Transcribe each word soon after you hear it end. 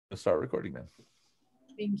Start recording then.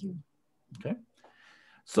 Thank you. Okay.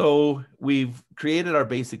 So we've created our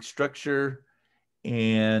basic structure,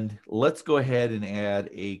 and let's go ahead and add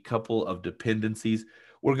a couple of dependencies.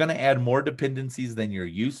 We're going to add more dependencies than you're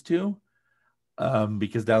used to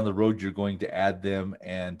because down the road you're going to add them.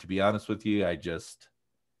 And to be honest with you, I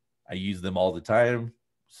use them all the time,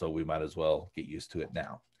 so we might as well get used to it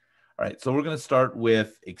now. All right, so we're going to start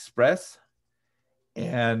with Express,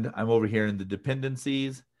 and I'm over here in the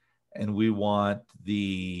dependencies. And we want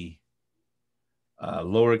the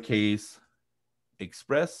lowercase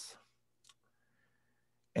express,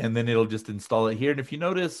 and then it'll just install it here. And if you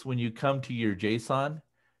notice, when you come to your JSON,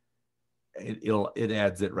 it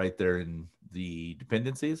adds it right there in the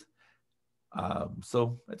dependencies.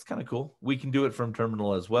 So it's kind of cool. We can do it from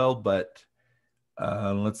terminal as well, but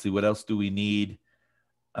let's see, what else do we need?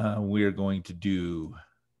 We're going to do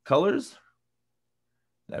colors.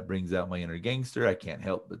 That brings out my inner gangster. I can't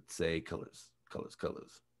help but say colors.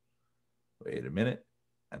 Wait a minute.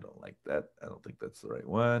 I don't like that. I don't think that's the right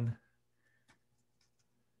one.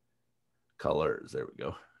 Colors. There we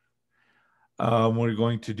go. We're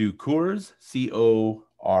going to do cors,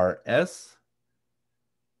 C-O-R-S.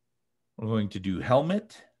 We're going to do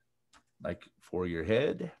helmet, like for your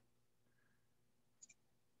head.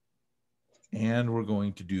 And we're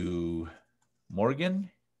going to do Morgan.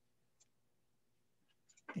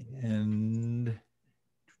 And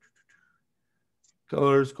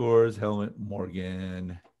colors, cors, helmet,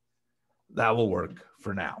 Morgan. That will work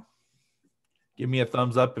for now. Give me a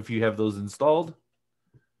thumbs up if you have those installed.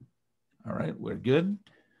 All right, we're good.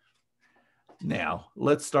 Now,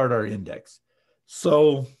 let's start our index.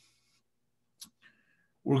 So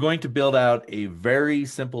we're going to build out a very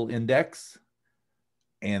simple index,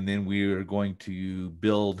 and then we are going to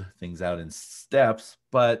build things out in steps,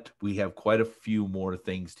 but we have quite a few more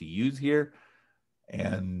things to use here.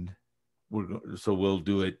 And so we'll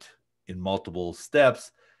do it in multiple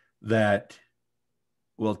steps that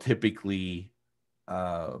will typically,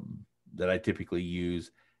 that I typically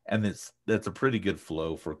use. And that's a pretty good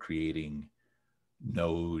flow for creating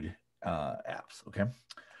Node apps, okay?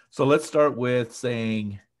 So let's start with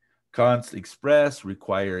saying const express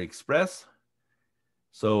require express.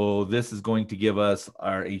 So this is going to give us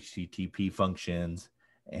our HTTP functions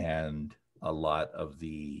and a lot of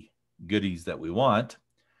the goodies that we want.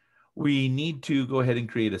 We need to go ahead and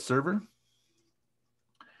create a server.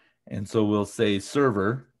 And so we'll say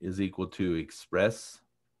server is equal to express,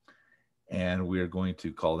 and we're going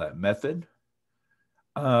to call that method.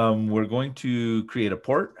 We're going to create a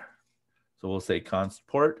port. So we'll say const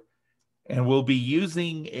port, and we'll be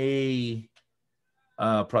using a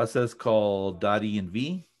process called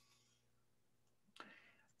 .env.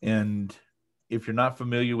 And if you're not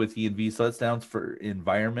familiar with env, so that stands for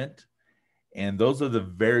environment. And those are the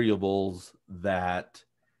variables that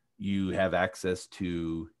you have access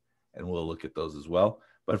to, and we'll look at those as well.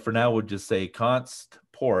 But for now, we'll just say const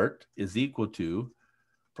port is equal to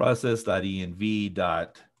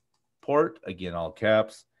process.env.port, again, all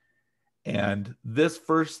caps. And this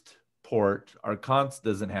first port, our const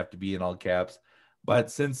doesn't have to be in all caps,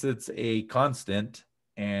 but since it's a constant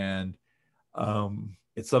and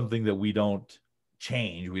it's something that we don't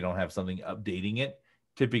change, we don't have something updating it,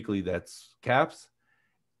 typically that's caps,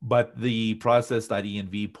 but the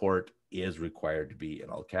process.env port is required to be in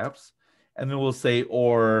all caps. And then we'll say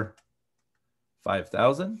or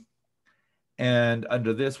 5000. And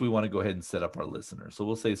under this, we want to go ahead and set up our listener. So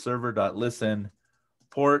we'll say server.listen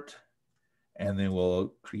port, and then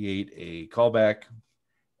we'll create a callback.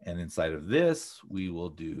 And inside of this, we will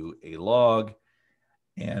do a log.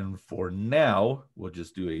 And for now, we'll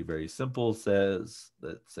just do a very simple let's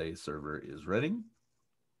say server is running.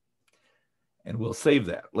 And we'll save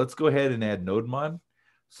that. Let's go ahead and add nodemon.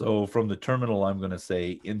 So from the terminal, I'm going to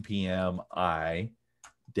say npm i-d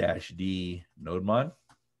nodemon.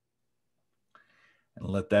 And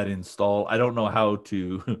let that install. I don't know how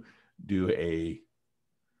to do a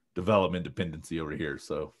development dependency over here,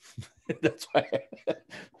 so that's why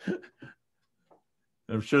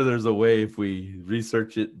I'm sure there's a way if we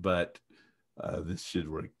research it, but this should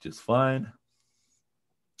work just fine.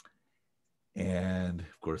 And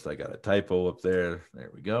of course, I got a typo up there.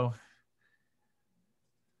 There we go.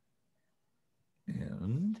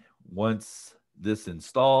 And once this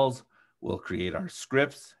installs, we'll create our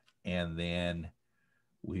scripts, and then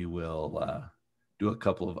we will do a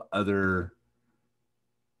couple of other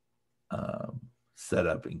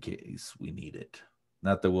setup in case we need it.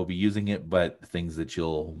 Not that we'll be using it, but things that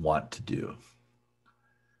you'll want to do.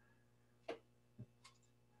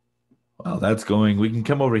 While that's going, we can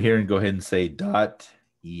come over here and go ahead and say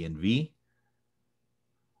 .env.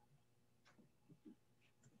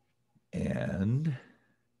 And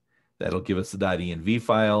that'll give us the .env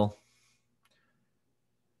file.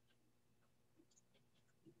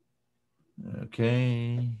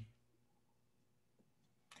 Okay.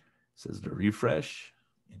 Says to refresh.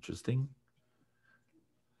 Interesting.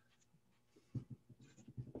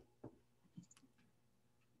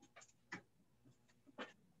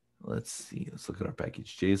 Let's see. Let's look at our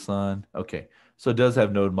package JSON. Okay. So it does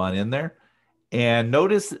have NodeMon in there. And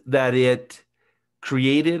notice that it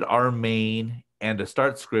created our main and a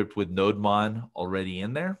start script with NodeMon already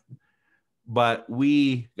in there. But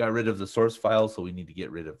we got rid of the source file, so we need to get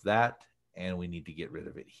rid of that. And we need to get rid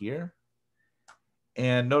of it here.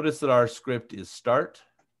 And notice that our script is start.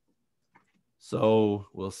 So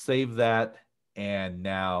we'll save that. And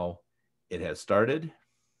now it has started.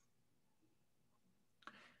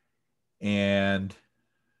 And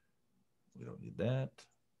we don't need that.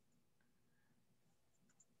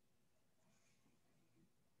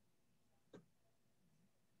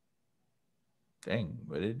 Dang,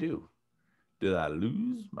 what did it do? Did I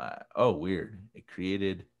lose my, oh, weird.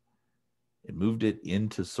 It moved it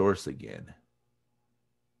into source again.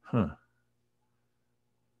 Huh.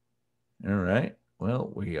 All right.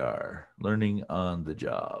 Well, we are learning on the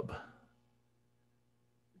job.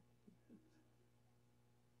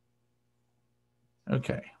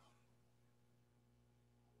 Okay.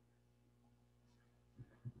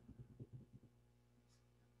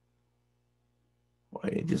 Boy,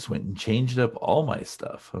 it just went and changed up all my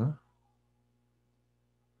stuff, huh?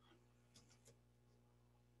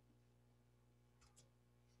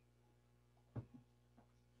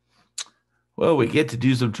 Well, we get to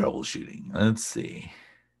do some troubleshooting. Let's see.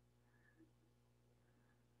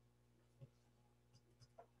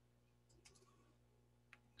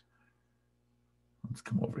 Let's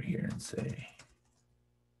come over here and say,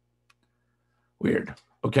 weird.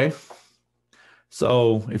 Okay.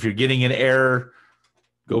 So if you're getting an error,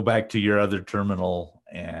 go back to your other terminal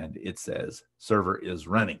and it says server is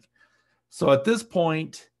running. So at this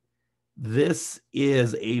point, this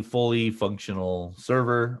is a fully functional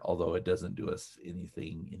server, although it doesn't do us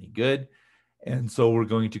any good. And so we're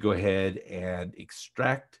going to go ahead and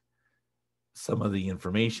extract some of the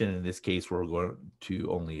information. In this case, we're going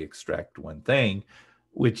to only extract one thing,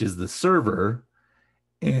 which is the server.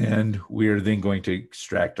 And we're then going to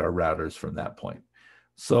extract our routers from that point.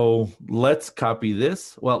 So let's copy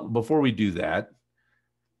this. Well, before we do that,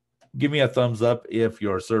 give me a thumbs up if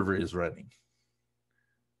your server is running.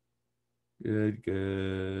 Good,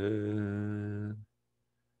 good.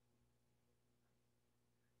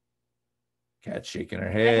 Cat's shaking her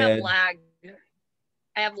head.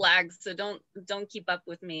 I have lag, so don't keep up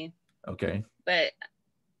with me. Okay. But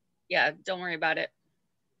yeah, don't worry about it.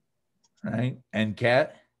 All right. And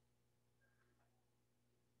Cat?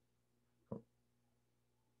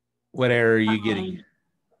 What error are you getting?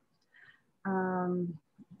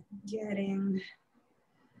 Getting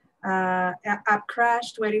app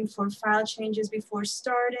crashed, waiting for file changes before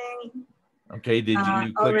starting. Okay, did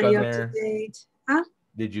you click on there? Huh?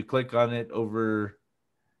 Did you click on it over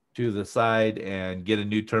to the side and get a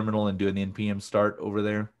new terminal and do an npm start over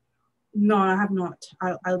there? No, I have not.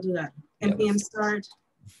 I'll do that. Yeah, npm start.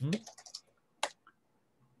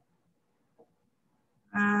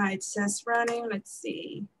 It says running. Let's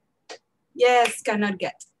see. Yes, cannot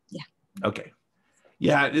get. Yeah. Okay.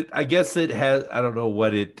 Yeah, I guess it has. I don't know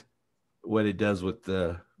what it does with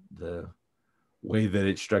the way that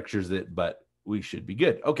it structures it, but we should be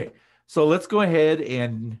good. Okay. So let's go ahead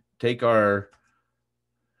and take our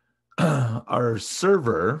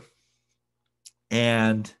server,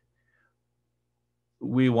 and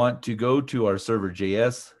we want to go to our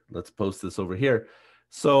server.js. Let's post this over here.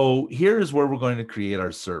 So here's where we're going to create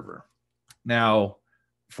our server. Now,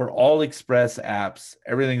 for all Express apps,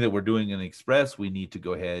 everything that we're doing in Express, we need to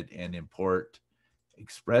go ahead and import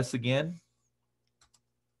Express again.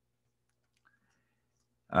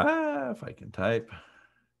 If I can type.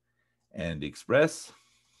 And Express.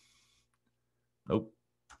 Nope.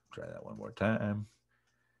 Try that one more time.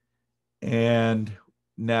 And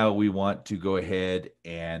now we want to go ahead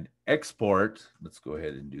and export. Let's go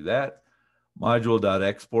ahead and do that.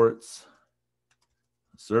 Module.exports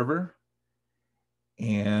server.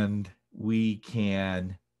 And we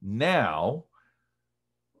can now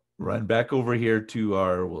run back over here to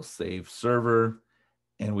our, we'll save server,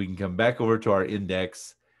 and we can come back over to our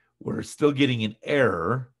index. We're still getting an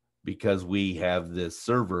error because we have this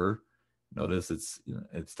server. Notice it's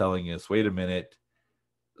telling us, wait a minute,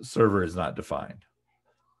 server is not defined.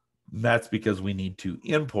 And that's because we need to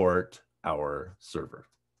import our server.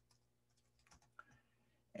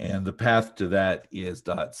 And the path to that is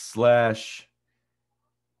 /.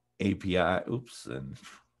 API, oops, and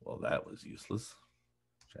well, that was useless.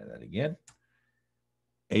 Try that again.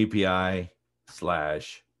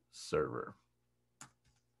 API/server.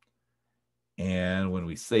 And when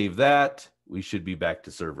we save that, we should be back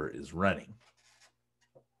to server is running.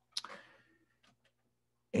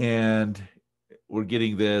 And we're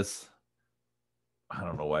getting this, I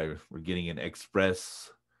don't know why we're getting an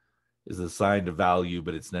express is assigned a value,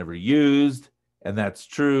 but it's never used. And that's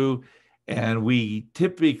true. And we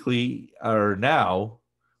typically are now,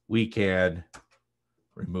 we can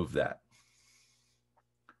remove that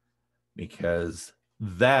because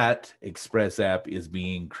that express app is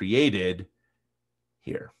being created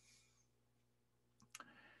here.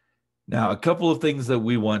 Now, a couple of things that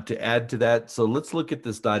we want to add to that. So let's look at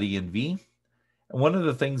this .env. And one of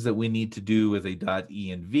the things that we need to do with a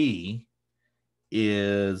 .env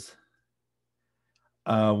is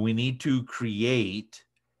we need to create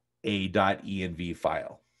a .env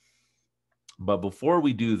file. But before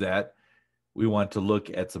we do that, we want to look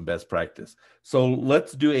at some best practice. So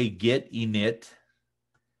let's do a get init,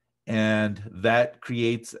 and that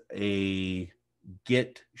creates a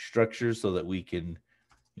get structure so that we can,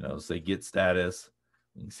 say get status.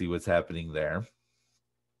 We can see what's happening there.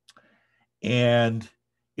 And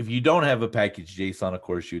if you don't have a package JSON, of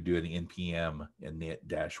course, you do an npm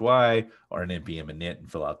init-y or an npm init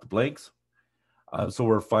and fill out the blanks. So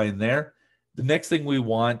we're fine there. The next thing we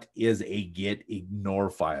want is a get ignore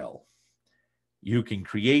file. You can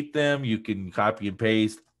create them. You can copy and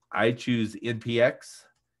paste. I choose npx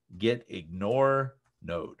get ignore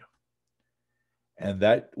node. And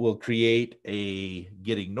that will create a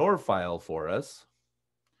get ignore file for us.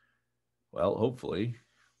 Well, hopefully.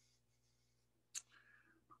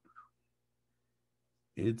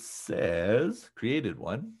 It says created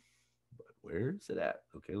one, but where is it at?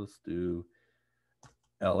 Okay, let's do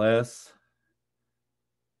ls.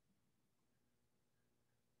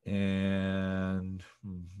 And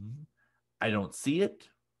I don't see it.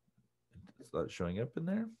 It's not showing up in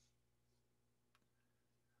there.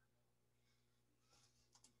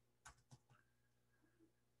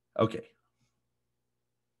 Okay.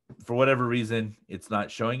 For whatever reason, it's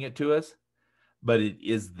not showing it to us, but it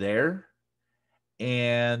is there.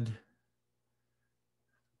 And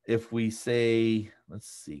if we say, let's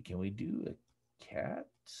see, can we do a cat?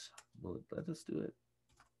 Will it let us do it?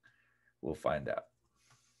 We'll find out.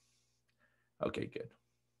 Okay, good.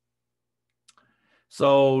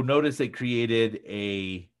 So notice it created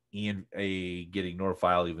a get ignore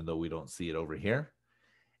file, even though we don't see it over here.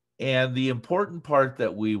 And the important part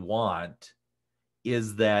that we want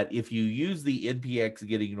is that if you use the npx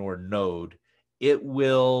get ignore node, it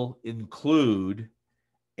will include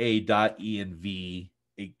a .env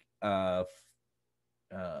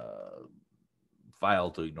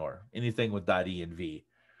file to ignore, anything with .env.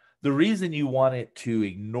 The reason you want it to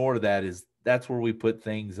ignore that is that's where we put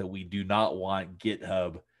things that we do not want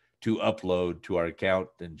GitHub to upload to our account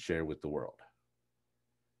and share with the world.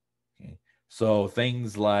 Okay. So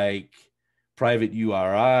things like private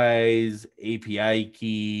URIs, API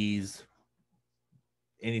keys,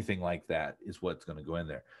 anything like that is what's going to go in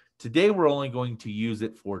there. Today, we're only going to use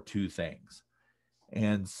it for two things.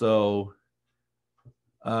 And so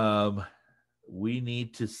we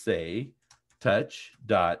need to say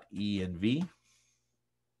touch.env.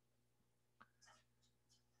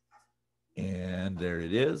 And there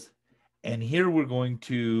it is. And here we're going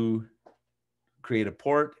to create a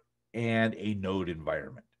port and a node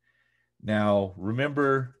environment. Now,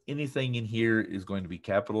 remember, anything in here is going to be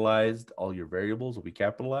capitalized. All your variables will be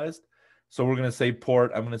capitalized. So we're going to say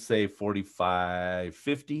port. I'm going to say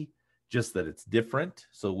 4550, just that it's different.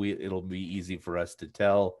 So it'll be easy for us to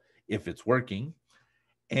tell if it's working.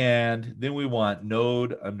 And then we want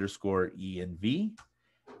node_env.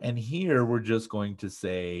 And here we're just going to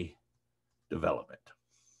say development.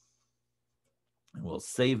 And we'll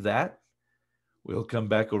save that. We'll come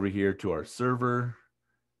back over here to our server.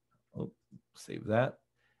 Oh, save that.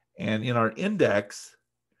 And in our index,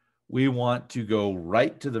 we want to go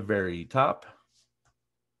right to the very top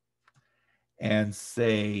and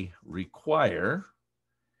say require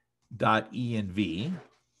 .env.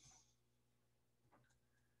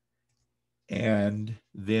 And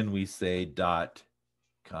then we say .configure.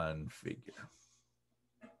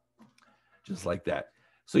 Just like that.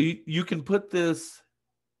 So you can put this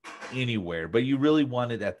anywhere, but you really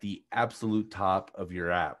want it at the absolute top of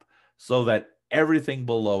your app so that everything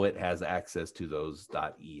below it has access to those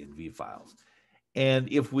 .env files.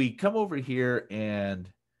 And if we come over here and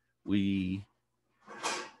we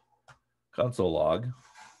console log,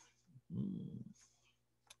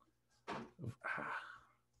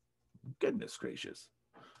 goodness gracious.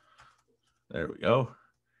 There we go.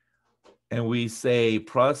 And we say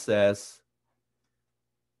process,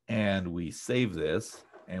 and we save this,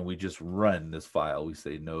 and we just run this file. We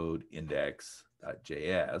say node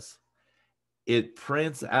index.js. It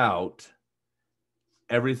prints out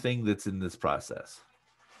everything that's in this process.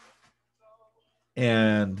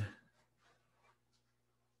 And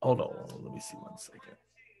hold on, let me see 1 second.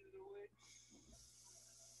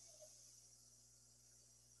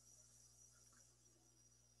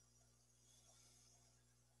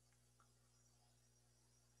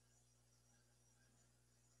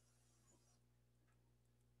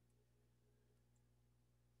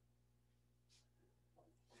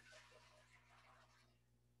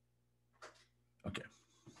 Okay.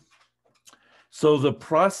 So the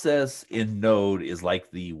process in Node is like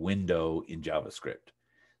the window in JavaScript.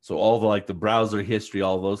 So all the like the browser history,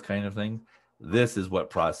 all those kind of things, this is what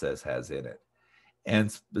process has in it.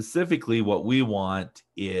 And specifically what we want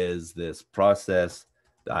is this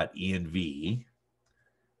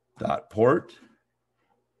process.env.port.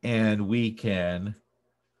 And we can,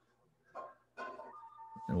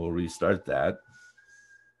 and we'll restart that.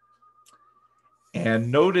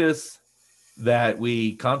 And notice that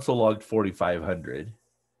we console logged 4,500.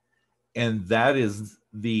 And that is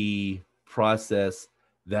the process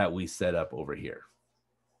that we set up over here.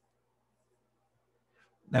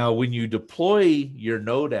 Now, when you deploy your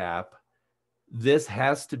Node app, this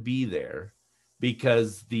has to be there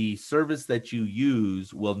because the service that you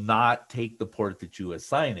use will not take the port that you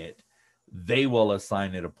assign it. They will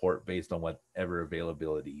assign it a port based on whatever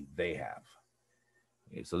availability they have.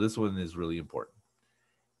 Okay, so this one is really important.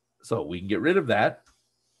 So we can get rid of that.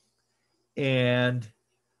 And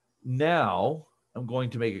now I'm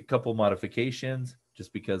going to make a couple modifications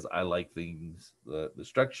just because I like things, the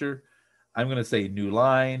structure. I'm going to say new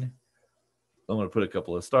line. I'm going to put a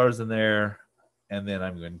couple of stars in there. And then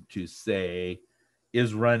I'm going to say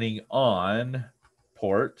is running on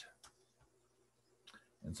port.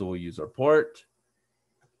 And so we'll use our port.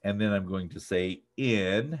 And then I'm going to say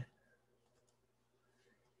in.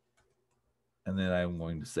 And then I'm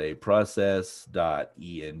going to say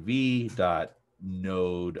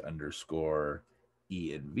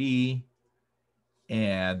process.env.node_env.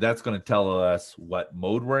 And that's going to tell us what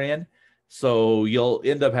mode we're in. So you'll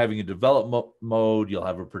end up having a development mode. You'll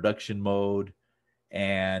have a production mode.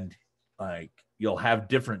 And like you'll have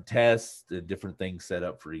different tests and different things set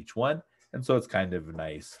up for each one. And so it's kind of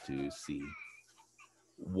nice to see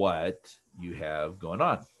what you have going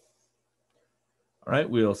on. All right,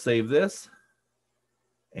 we'll save this.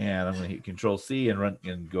 And I'm going to hit Control C and run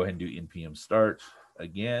and go ahead and do npm start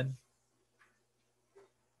again.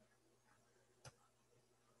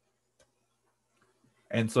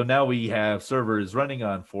 And so now we have server is running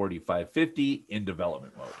on 4550 in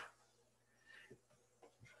development mode.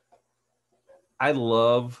 I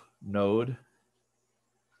love Node,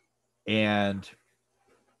 and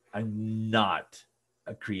I'm not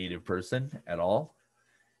a creative person at all.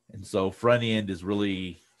 And so front end is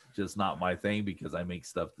really just not my thing because I make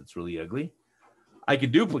stuff that's really ugly. I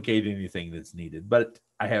can duplicate anything that's needed, but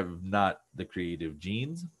I have not the creative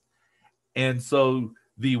genes. And so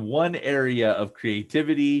the one area of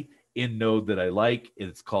creativity in Node that I like,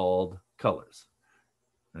 it's called colors.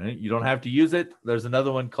 Right? You don't have to use it. There's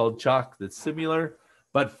another one called Chalk that's similar,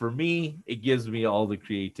 but for me, it gives me all the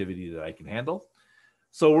creativity that I can handle.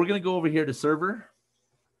 So we're going to go over here to server.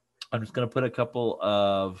 I'm just going to put a couple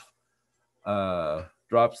of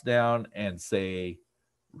drops down and say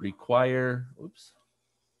require, oops.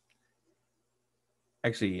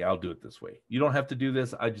 Actually, I'll do it this way. You don't have to do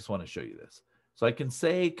this. I just want to show you this. So I can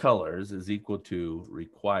say colors is equal to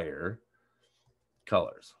require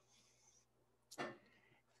colors.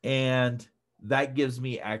 And that gives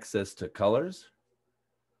me access to colors.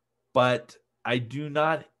 But I do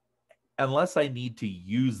not, unless I need to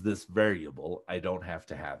use this variable, I don't have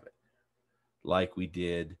to have it. Like we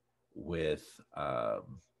did with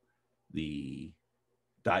the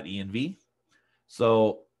 .env.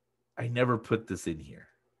 So I never put this in here.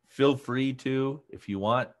 Feel free to if you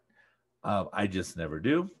want. I just never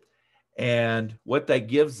do. And what that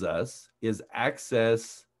gives us is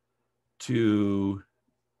access to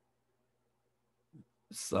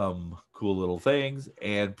some cool little things.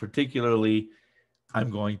 And particularly,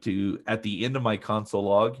 I'm going to, at the end of my console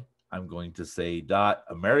log, I'm going to say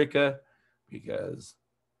 .America because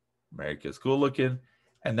America is cool looking.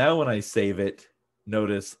 And now when I save it,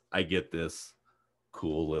 notice I get this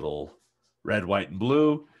cool little red, white, and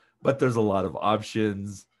blue, but there's a lot of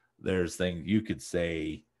options. There's things you could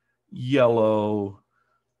say yellow,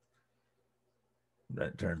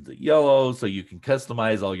 That turns it yellow, so you can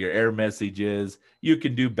customize all your error messages. You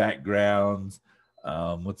can do backgrounds.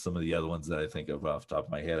 What's some of the other ones that I think of off the top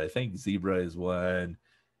of my head? I think zebra is one,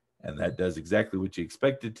 and that does exactly what you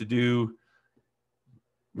expect it to do.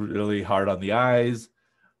 Really hard on the eyes.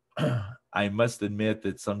 I must admit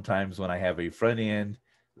that sometimes when I have a front end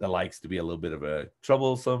that likes to be a little bit of a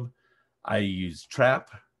troublesome, I use trap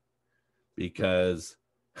because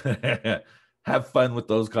have fun with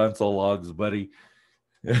those console logs, buddy.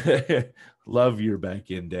 Love your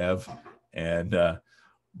backend dev. And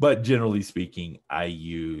but generally speaking, I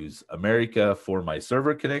use America for my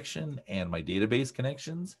server connection and my database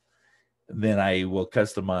connections. Then I will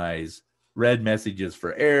customize red messages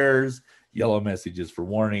for errors, yellow messages for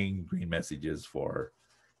warning, green messages for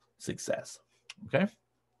success. Okay.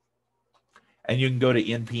 And you can go to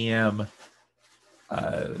npm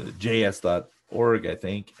js.org, I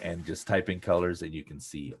think, and just type in colors and you can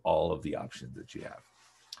see all of the options that you have.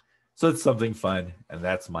 So it's something fun, and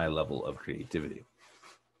that's my level of creativity.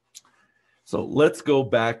 So let's go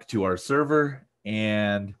back to our server,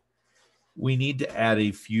 and we need to add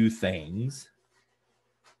a few things.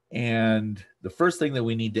 And the first thing that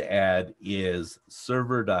we need to add is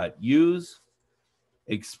server.use,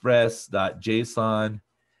 express.json,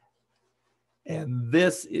 and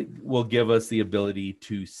this will give us the ability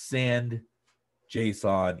to send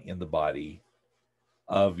JSON in the body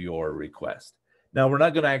of your request. Now, we're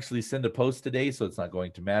not going to actually send a post today, so it's not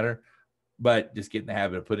going to matter, but just get in the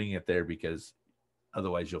habit of putting it there because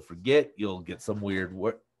otherwise you'll forget. You'll get some weird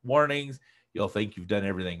warnings. You'll think you've done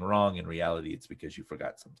everything wrong. In reality, it's because you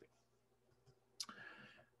forgot something.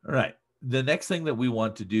 All right. The next thing that we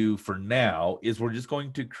want to do for now is we're just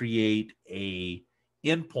going to create a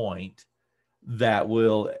endpoint that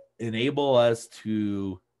will enable us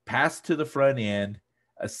to pass to the front end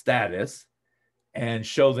a status and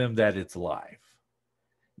show them that it's live.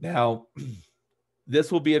 Now,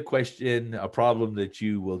 this will be a question, a problem that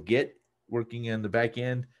you will get working in the back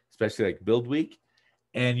end, especially like build week.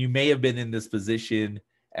 And you may have been in this position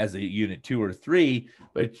as a unit 2 or 3,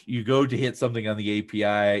 but you go to hit something on the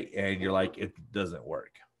API and you're like, it doesn't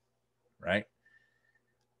work, right?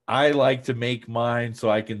 I like to make mine so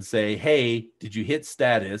I can say, hey, did you hit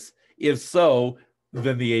status? If so,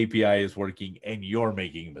 then the API is working and you're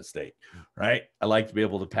making a mistake, right? I like to be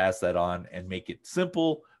able to pass that on and make it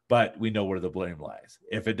simple, but we know where the blame lies.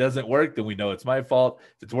 If it doesn't work, then we know it's my fault.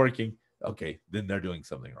 If it's working, okay, then they're doing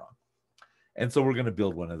something wrong. And so we're going to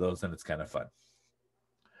build one of those, and it's kind of fun.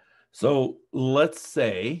 So let's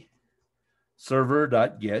say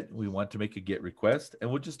server.get, we want to make a GET request, and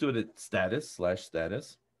we'll just do it at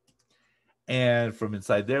status/status. And from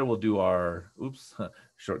inside there, we'll do our,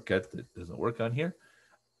 shortcut that doesn't work on here.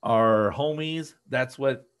 Our homies, that's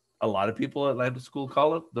what a lot of people at Lambda School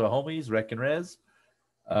call it, the homies, rec and res.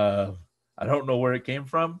 I don't know where it came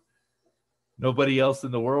from. Nobody else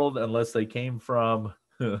in the world, unless they came from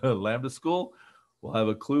Lambda School, will have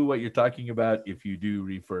a clue what you're talking about if you do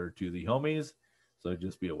refer to the homies. So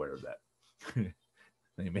just be aware of that.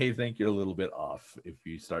 They may think you're a little bit off if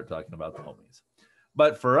you start talking about the homies.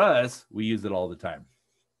 But for us, we use it all the time.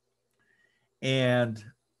 And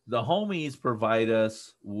the homies provide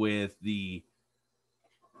us with the,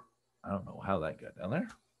 I don't know how that got down there,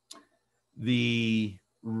 the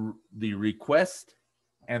request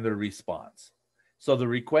and the response. So the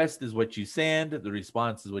request is what you send, the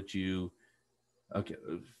response is what you, okay,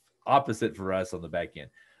 opposite for us on the back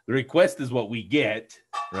end. The request is what we get,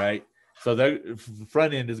 right? So the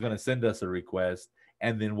front end is going to send us a request,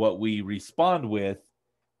 and then what we respond with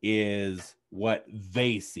is what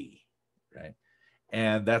they see, right?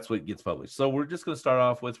 And that's what gets published. So we're just going to start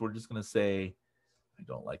off with, we're just going to say, I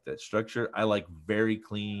don't like that structure. I like very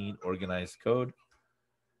clean, organized code.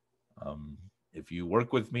 If you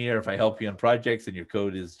work with me or if I help you on projects and your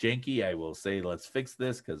code is janky, I will say, let's fix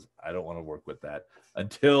this because I don't want to work with that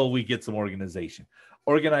until we get some organization.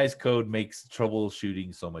 Organized code makes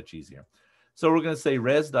troubleshooting so much easier. So we're going to say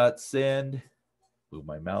res.send, move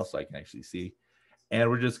my mouse so I can actually see. And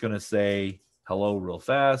we're just going to say hello real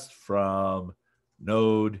fast from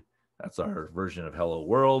Node. That's our version of hello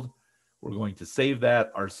world. We're going to save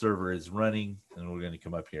that. Our server is running, and we're going to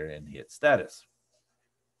come up here and hit status.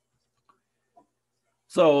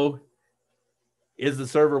 So is the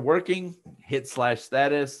server working? Hit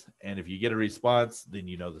 /status. And if you get a response, then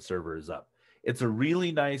you know the server is up. It's a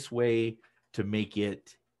really nice way to make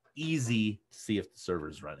it easy to see if the server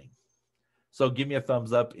is running. So give me a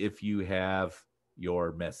thumbs up if you have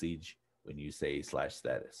your message when you say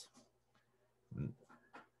 /status.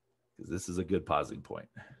 Because this is a good pausing point.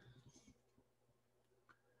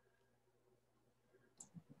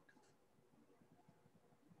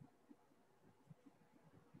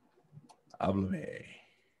 Háblame.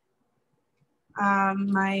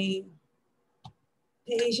 My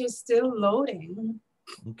page is still loading.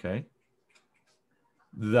 Okay.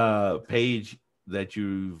 The page that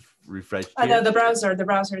you've refreshed here? No, the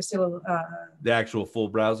browser is still. The actual full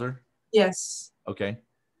browser? Yes. Okay.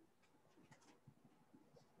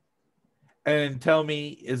 And tell me,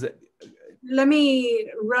 is it? Let me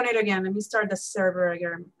run it again. Let me start the server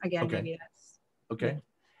again. Okay. Maybe yes. Okay. Yeah.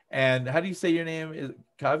 And how do you say your name? Is it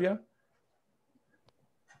Kavya?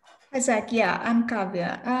 Hi, Zach. Yeah, I'm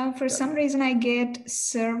Kavya. For some reason, I get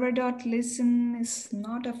server.listen is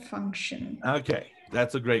not a function. Okay,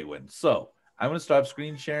 that's a great one. So I'm going to stop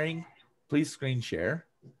screen sharing. Please screen share.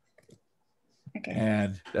 Okay.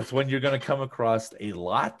 And that's when you're going to come across a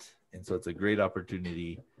lot. And so it's a great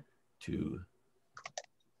opportunity to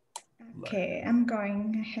Okay, learn. I'm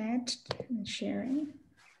going ahead and sharing.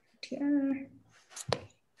 Here.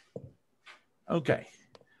 Okay,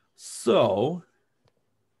 so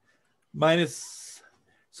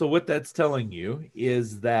so what that's telling you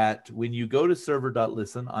is that when you go to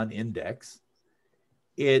server.listen on index,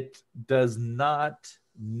 it does not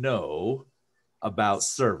know about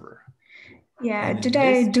server. Yeah, did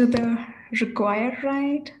I do the require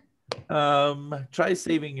right? Try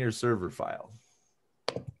saving your server file.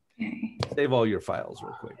 Okay. Save all your files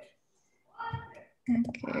real quick.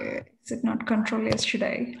 Okay, is it not control S? Should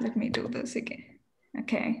I? Let me do this again.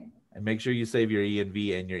 Okay. And make sure you save your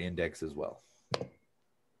env and your index as well.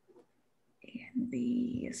 Env,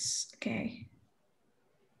 yes, okay.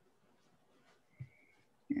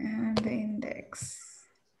 And the index,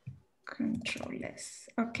 control S,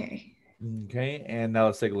 okay. Okay, and now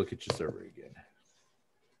let's take a look at your server again.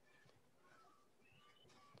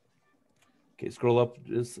 Okay, scroll up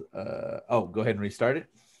just, oh, go ahead and restart it.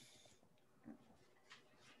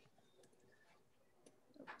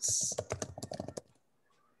 Oops.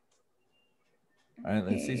 All right,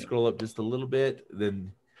 let's see, Okay. scroll up just a little bit.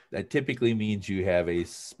 Then that typically means you have a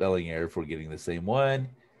spelling error for getting the same one.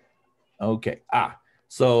 Okay,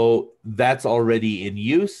 so that's already in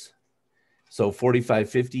use. So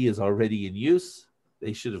 4550 is already in use.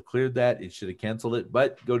 They should have cleared that. It should have canceled it,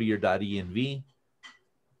 but go to your .env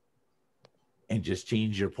and just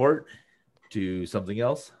change your port to something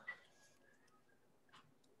else.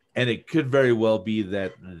 And it could very well be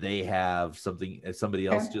that they have something, somebody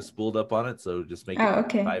else just spooled up on it. So just make it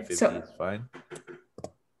okay. 550 is fine.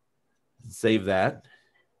 Save that.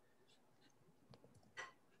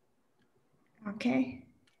 Okay.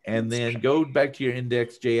 And then go back to your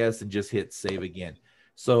index.js and just hit save again.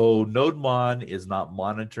 So NodeMon is not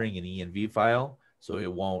monitoring an env file, so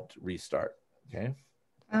it won't restart. Okay.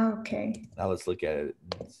 Okay. Now let's look at it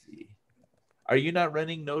and see. Are you not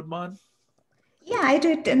running NodeMon? Yeah, I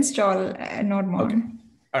did install NodeMon. Okay.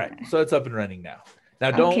 All right. So it's up and running now. Now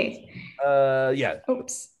don't. Okay. Yeah.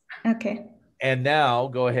 Oops. Okay. And now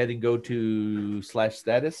go ahead and go to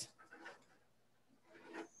 /status.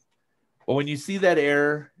 Well, when you see that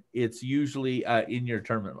error, it's usually in your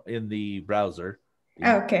terminal, in the browser.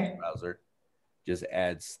 Okay. Browser just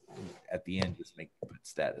adds at the end, just put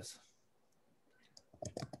status.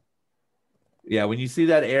 Yeah, when you see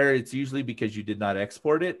that error, it's usually because you did not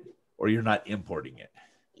export it or you're not importing it.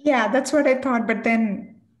 Yeah, that's what I thought. But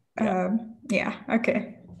then, yeah,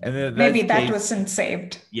 okay. And then maybe that wasn't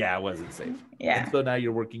saved. Yeah, it wasn't saved. Yeah. And so now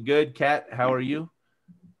you're working good. Kat, how are you?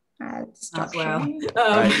 Stop well. sharing.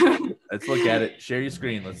 Right. Let's look at it. Share your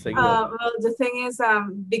screen. Let's take a look. Well, the thing is,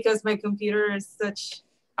 because my computer is such.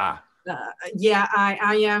 Yeah,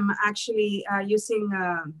 I am actually using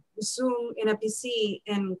Zoom in a PC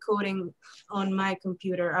and coding on my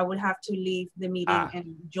computer. I would have to leave the meeting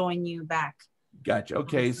and join you back. Gotcha.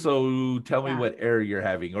 Okay, so tell me what error you're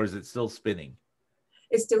having, or is it still spinning?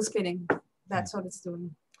 It's still spinning. That's what it's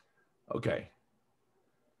doing. Okay.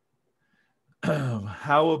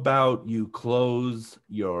 How about you close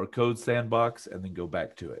your CodeSandbox and then go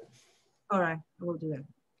back to it? All right, I will do that.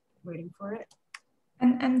 Waiting for it.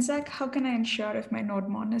 And Zach, how can I ensure if my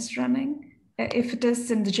NodeMon is running? If it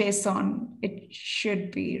is in the JSON, it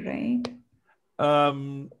should be, right?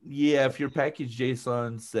 Yeah, if your package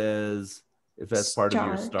JSON says, if that's part of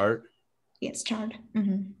your start. Yeah, start.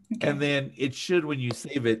 Mm-hmm. Okay. And then it should, when you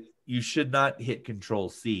save it, you should not hit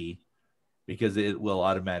Control-C because it will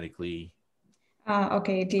automatically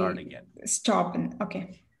okay, start again. Stop and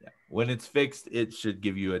okay. Yeah. When it's fixed, it should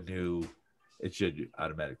give you a new, it should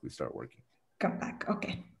automatically start working. Come back.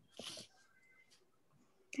 Okay.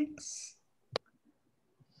 Thanks.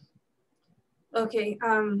 Okay,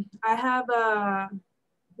 I have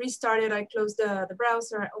restarted. I closed the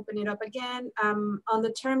browser, I open it up again. On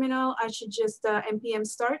the terminal, I should just npm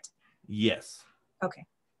start? Yes. Okay.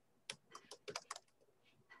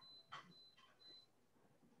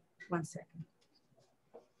 1 second.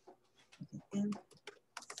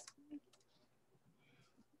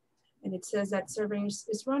 And it says that server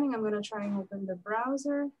is running. I'm gonna try and open the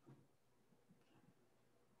browser.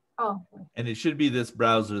 Oh. And it should be this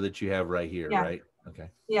browser that you have right here, yeah. right? Okay.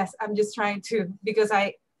 Yes, I'm just trying to, because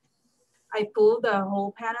I pulled the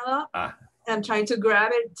whole panel up. I'm trying to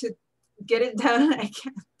grab it to get it done. I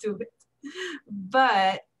can't do it.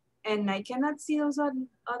 But, and I cannot see those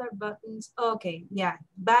other buttons. Okay, yeah,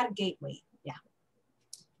 bad gateway, yeah.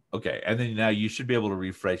 Okay, and then now you should be able to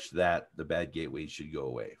refresh that. The bad gateway should go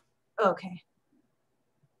away. Okay.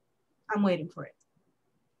 I'm waiting for it.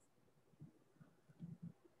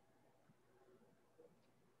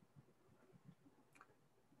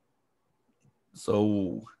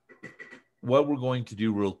 So what we're going to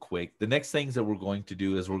do real quick, the next things that we're going to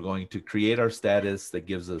do is we're going to create our status that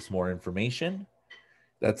gives us more information.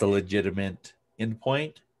 That's a legitimate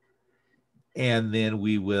endpoint. And then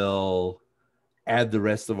we will add the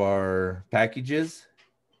rest of our packages,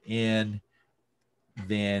 and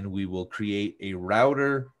then we will create a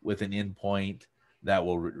router with an endpoint that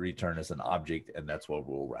will return us an object, and that's what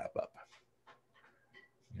we'll wrap up.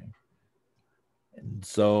 Okay. And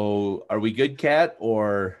so are we good, Kat,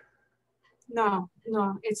 or? No,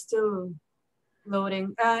 it's still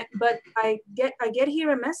loading. But I get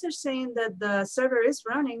here a message saying that the server is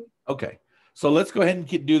running. Okay. So let's go ahead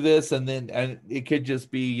and do this, and it could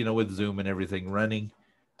just be, you know, with Zoom and everything running.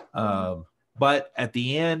 But at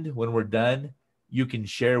the end, when we're done, you can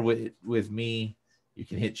share with me. You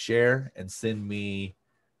can hit share and send me.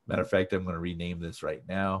 Matter of fact, I'm going to rename this right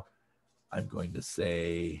now. I'm going to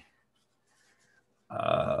say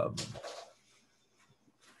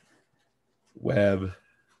web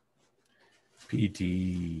PT.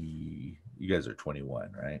 You guys are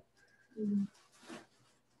 21, right? Mm-hmm.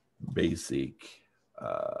 Basic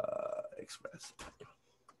Express.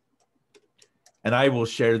 And I will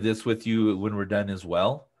share this with you when we're done as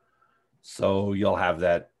well. So you'll have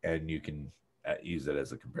that and you can use it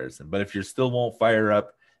as a comparison. But if you still won't fire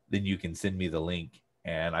up, then you can send me the link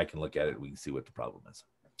and I can look at it. We can see what the problem is.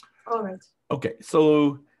 All right. Okay,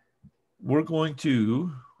 so we're going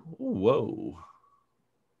to, whoa.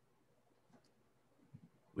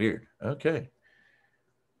 Weird, okay.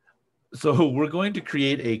 So we're going to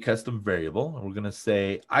create a custom variable. We're going to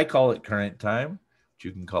say, I call it current time, but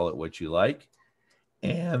you can call it what you like.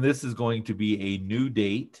 And this is going to be a new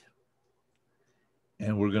date.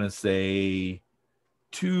 And we're going to say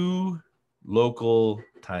to local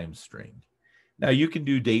time string. Now you can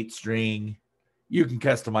do date string. You can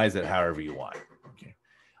customize it however you want. Okay.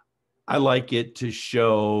 I like it to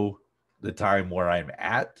show the time where I'm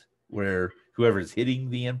at, where whoever's hitting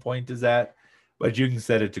the endpoint is at. But you can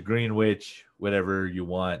set it to Greenwich, whatever you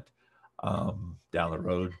want down the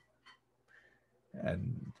road.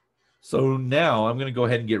 And so now I'm going to go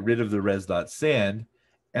ahead and get rid of the res.send.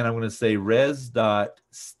 And I'm going to say res.status.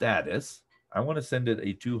 I want to send it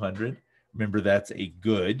a 200. Remember, that's a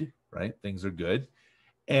good, right? Things are good.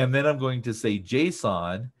 And then I'm going to say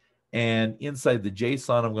JSON. And inside the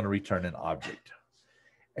JSON, I'm going to return an object.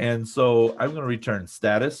 And so I'm going to return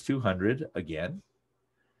status 200 again.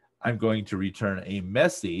 I'm going to return a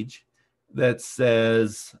message that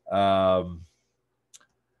says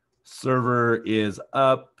server is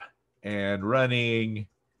up and running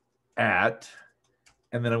at,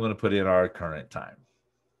 and then I'm going to put in our current time.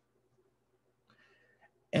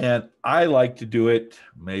 And I like to do it,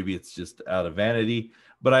 maybe it's just out of vanity,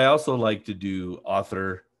 but I also like to do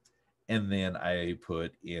author, and then I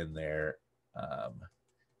put in there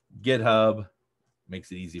GitHub,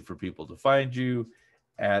 makes it easy for people to find you,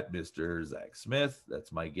 at Mr. Zach Smith.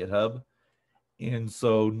 That's my GitHub. And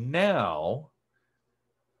so now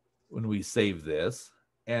when we save this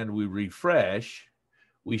and we refresh,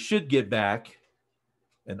 we should get back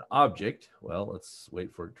an object. Well, let's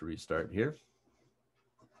wait for it to restart here.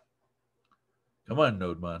 Come on,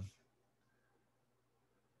 NodeMon.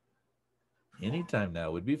 Anytime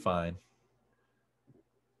now would be fine.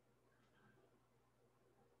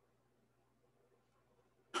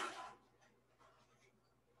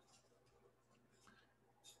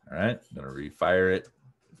 All right, I'm going to refire it.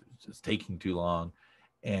 It's just taking too long.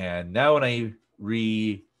 And now when I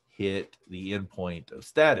re-hit the endpoint of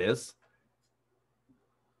status,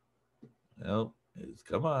 well, it's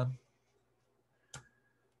come on.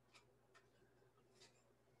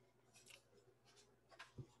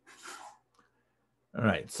 All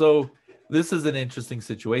right, so this is an interesting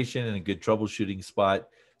situation and a good troubleshooting spot.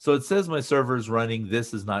 So it says my server is running.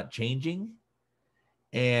 This is not changing.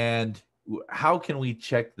 And how can we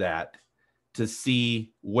check that to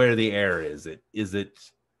see where the error is? Is it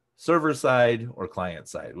server side or client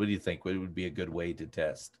side? What do you think? What would be a good way to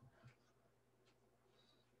test?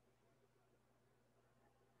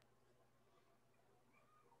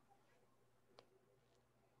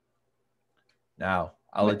 Now,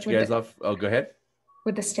 I'll let you guys off. Oh, go ahead.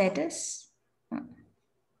 With the status?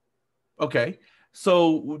 Okay.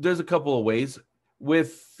 So there's a couple of ways.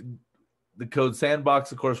 With the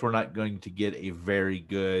CodeSandbox, of course, we're not going to get a very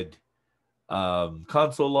good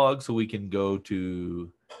console log, so we can go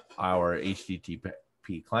to our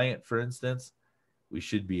HTTP client, for instance. We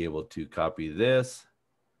should be able to copy this,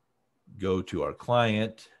 go to our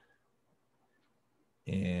client,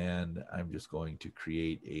 and I'm just going to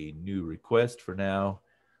create a new request for now.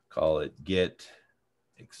 Call it get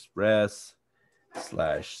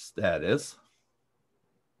express/status.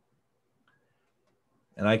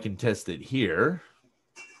 And I can test it here.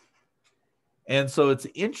 And so it's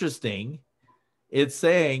interesting. It's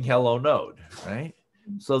saying hello node, right?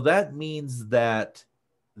 So that means that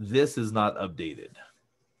this is not updated.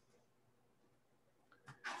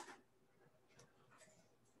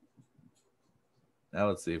 Now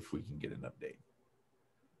let's see if we can get an update.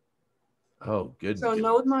 Oh, goodness. So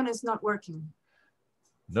NodeMon is not working.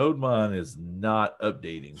 NodeMon is not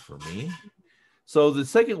updating for me. So the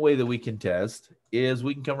second way that we can test is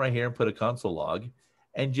we can come right here and put a console log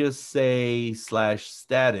and just say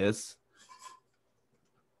 /status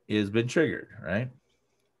has been triggered, right?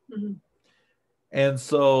 Mm-hmm. And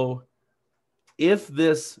so if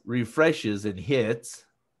this refreshes and hits,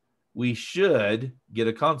 we should get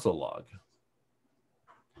a console log.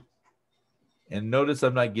 And notice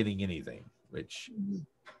I'm not getting anything, which,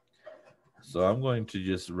 so I'm going to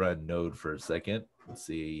just run node for a second and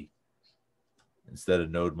see, instead of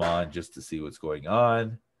NodeMon, just to see what's going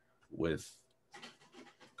on with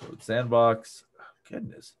CodeSandbox. Oh,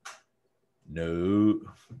 goodness. No.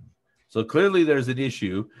 So clearly there's an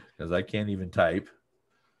issue because I can't even type.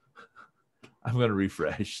 I'm going to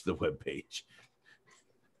refresh the web page.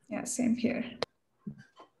 Yeah, same here.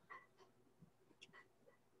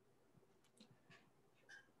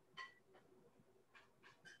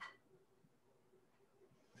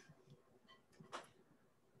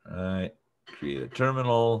 All right, create a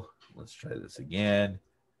terminal. Let's try this again.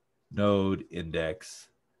 Node index.js.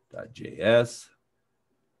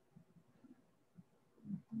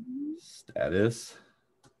 Status.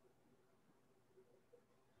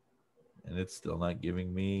 And it's still not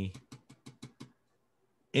giving me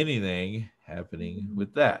anything happening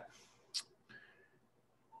with that.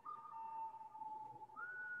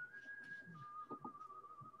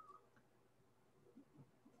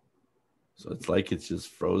 So it's like it's just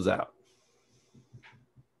froze out.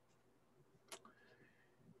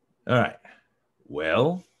 All right.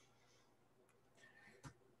 Well,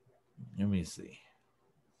 let me see.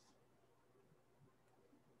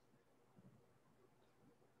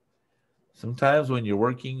 Sometimes when you're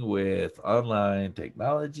working with online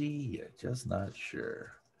technology, you're just not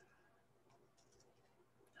sure.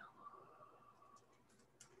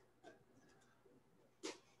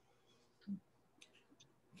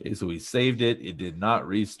 Okay, so we saved it. It did not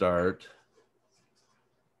restart.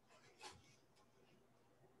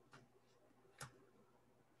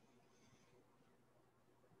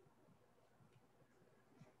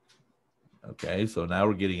 Okay, so now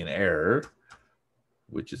we're getting an error,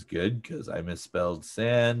 which is good because I misspelled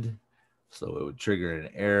send. So it would trigger an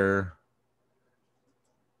error.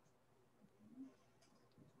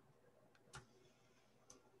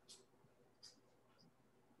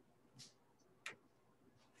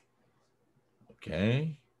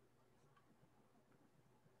 Okay.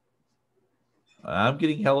 I'm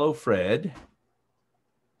getting hello, Fred.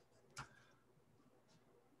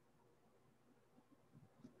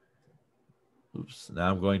 Oops. Now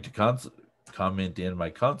I'm going to comment in my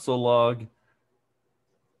console log.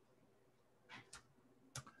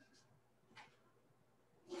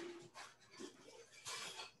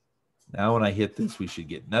 Now when I hit this, we should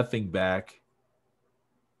get nothing back.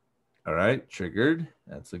 All right, triggered.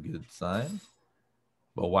 That's a good sign.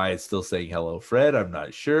 But why it's still saying hello, Fred, I'm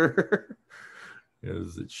not sure.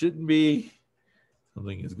 Because it shouldn't be.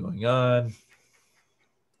 Something is going on.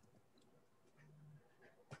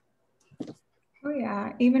 Oh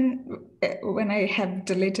yeah, even when I have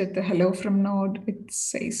deleted the hello from Node, it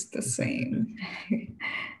says the same.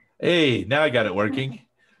 Hey, now I got it working.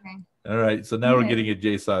 Okay. All right, so now we're getting a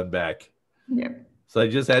JSON back. Yep. So I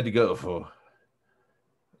just had to go. Oh,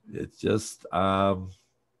 it's just, yeah,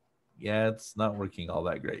 it's not working all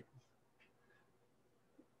that great.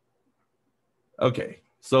 Okay,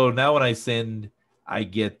 so now when I send, I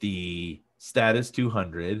get the status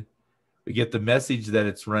 200. We get the message that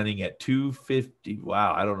it's running at 250.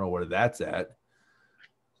 Wow, I don't know where that's at.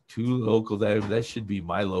 2 local time. That should be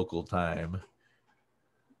my local time.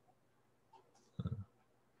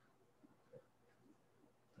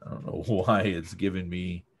 I don't know why it's giving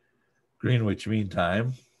me Greenwich Mean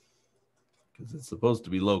Time, because it's supposed to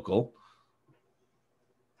be local.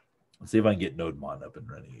 Let's see if I can get NodeMon up and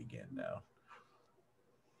running again now.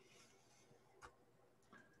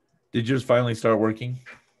 Did yours finally start working?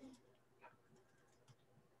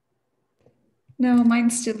 No, mine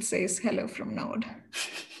still says hello from Node.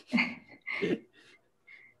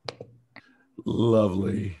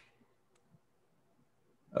 Lovely.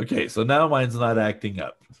 Okay, so now mine's not acting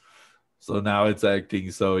up. So now it's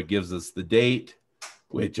acting, so it gives us the date,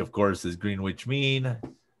 which of course is Greenwich Mean. I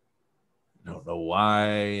don't know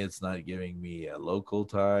why it's not giving me a local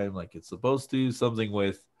time like it's supposed to. Something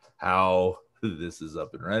with how this is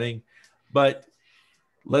up and running. But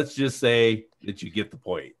let's just say that you get the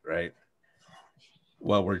point, right?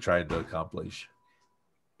 What we're trying to accomplish.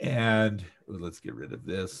 And let's get rid of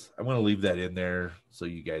this. I'm going to leave that in there so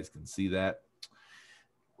you guys can see that.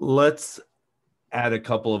 Let's add a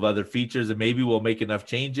couple of other features, and maybe we'll make enough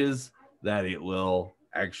changes that it will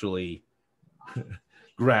actually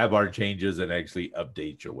grab our changes and actually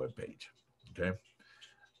update your web page. Okay.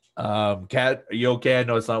 Kat, are you okay? I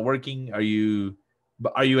know it's not working. Are you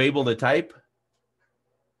able to type?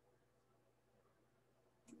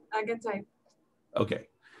 I can type. Okay.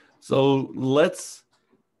 So let's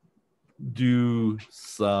do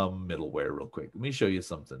some middleware real quick. Let me show you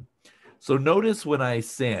something. So notice when I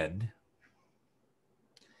send,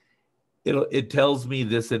 it tells me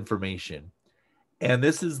this information. And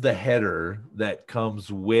this is the header that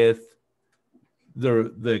comes with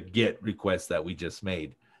the GET request that we just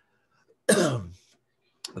made. The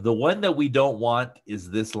one that we don't want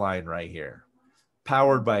is this line right here,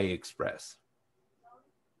 powered by Express.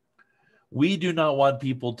 We do not want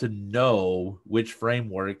people to know which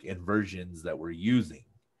framework and versions that we're using,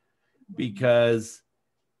 because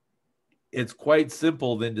it's quite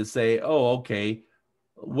simple then to say, oh, okay,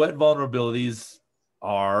 what vulnerabilities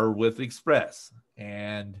are with Express,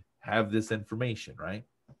 and have this information, right?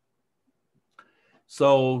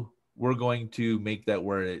 So we're going to make that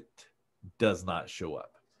where it does not show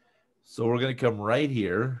up. So we're going to come right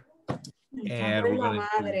here, and we're going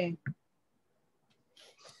to...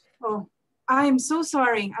 Oh, I'm so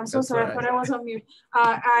sorry. I'm so That's sorry. all I thought right. I was on mute.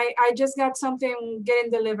 I just got something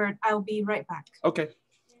getting delivered. I'll be right back. Okay.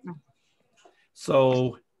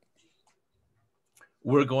 So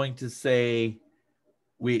we're going to say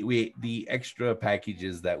the extra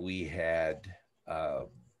packages that we had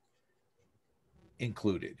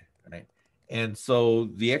included, right? And so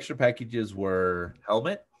the extra packages were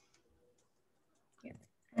Helmet. Yeah.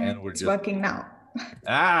 And we're it's just working now.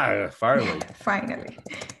 Finally. Finally.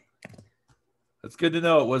 That's good to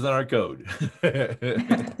know it wasn't our code.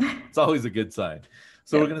 It's always a good sign.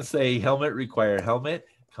 So Yep. we're going to say helmet require helmet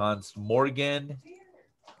const Morgan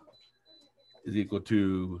is equal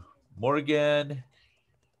to Morgan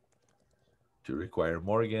to require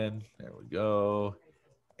Morgan. There we go.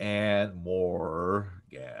 And Morgan.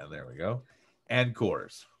 There we go. And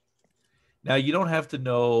cores. Now you don't have to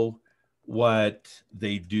know what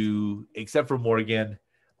they do except for Morgan.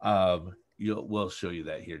 We'll show you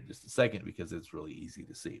that here in just a second because it's really easy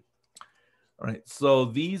to see. All right, so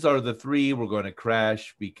these are the three. We're going to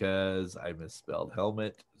crash because I misspelled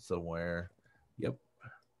helmet somewhere. Yep.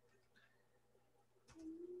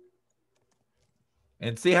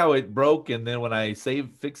 And see how it broke, and then when I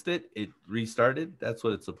fixed it, it restarted. That's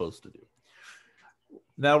what it's supposed to do.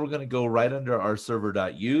 Now we're going to go right under our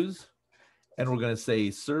server.use, and we're going to say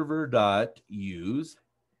server.use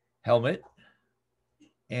helmet,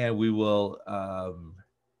 and we will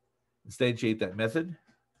instantiate that method.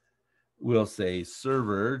 We'll say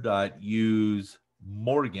server.use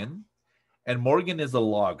Morgan, and Morgan is a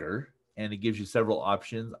logger, and it gives you several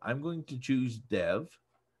options. I'm going to choose dev.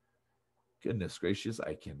 Goodness gracious,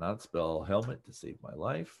 I cannot spell helmet to save my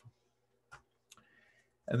life.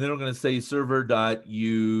 And then we're going to say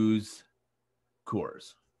server.use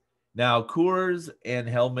cores. Now, cores and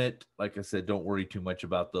helmet, like I said, don't worry too much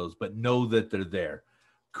about those, but know that they're there.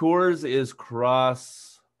 Cores is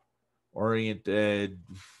cross-oriented.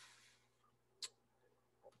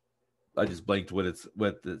 I just blanked what it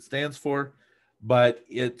stands for, but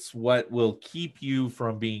it's what will keep you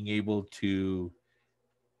from being able to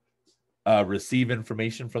receive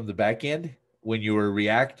information from the back end. When you were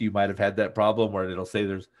React, you might have had that problem where it'll say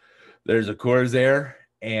there's a CORS error,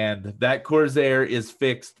 and that CORS error is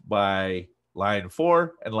fixed by line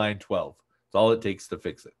 4 and line 12. It's all it takes to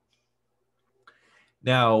fix it.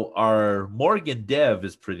 Now, our Morgan dev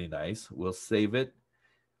is pretty nice. We'll save it,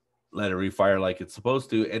 let it refire like it's supposed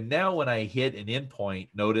to. And now when I hit an endpoint,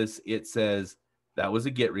 notice it says that was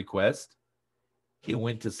a GET request. It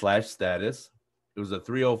went to /status. It was a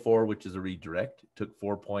 304, which is a redirect. It took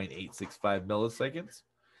 4.865 milliseconds.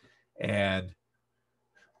 And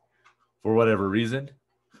for whatever reason,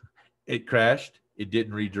 it crashed. It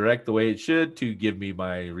didn't redirect the way it should to give me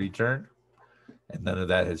my return. And none of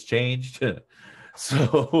that has changed.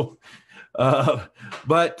 So,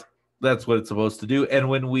 but that's what it's supposed to do. And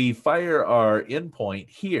when we fire our endpoint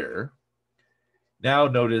here, now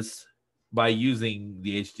notice by using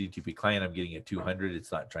the HTTP client, I'm getting a 200.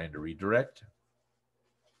 It's not trying to redirect.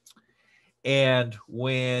 And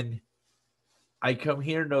when I come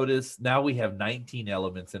here, notice now we have 19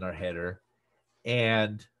 elements in our header,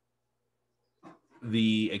 and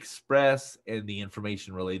the Express and the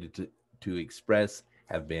information related to Express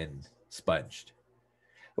have been sponged.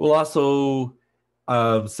 It will also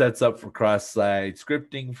sets up for cross-site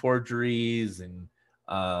scripting forgeries and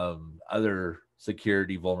other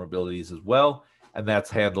security vulnerabilities as well. And that's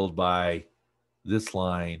handled by this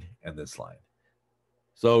line and this line.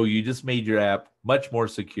 So you just made your app much more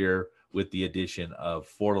secure with the addition of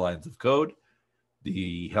 4 lines of code,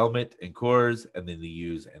 the helmet and cores, and then the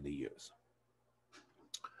use and the use.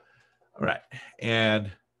 All right. And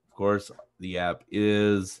of course, the app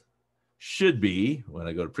should be, when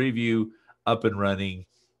I go to preview, up and running.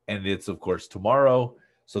 And it's, of course, tomorrow.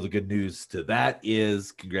 So the good news to that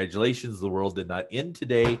is, congratulations, the world did not end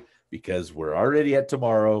today because we're already at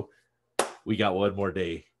tomorrow. We got one more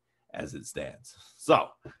day as it stands. So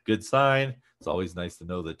good sign. It's always nice to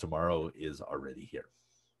know that tomorrow is already here.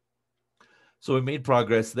 So we made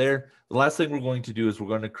progress there. The last thing we're going to do is we're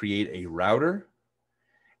going to create a router.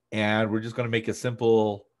 And we're just going to make a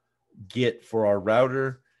simple GET for our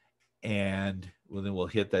router. And then we'll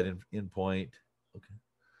hit that endpoint. Okay.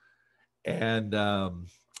 And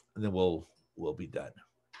then we'll be done.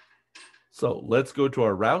 So let's go to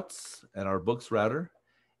our routes and our books router.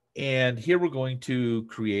 And here we're going to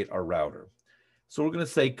create our router. So we're going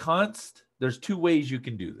to say const. There's 2 ways you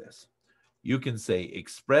can do this. You can say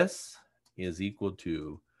express is equal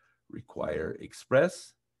to require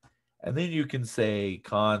express. And then you can say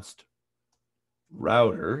const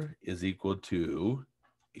router is equal to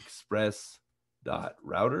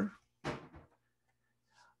express.router.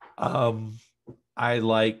 I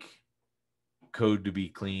like code to be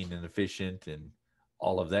clean and efficient and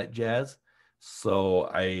all of that jazz. So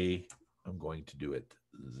I am going to do it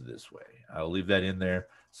this way. I'll leave that in there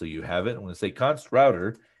so you have it. I'm going to say const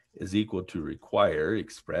router is equal to require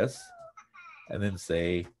express, and then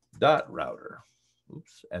say dot router.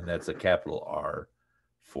 Oops, and that's a capital R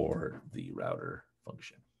for the router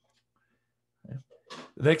function. Okay.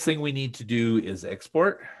 The next thing we need to do is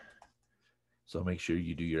export. So make sure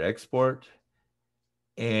you do your export.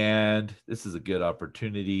 And this is a good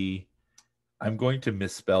opportunity. I'm going to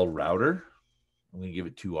misspell router. I'm going to give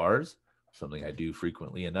it 2 R's, something I do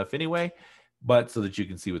frequently enough anyway, but so that you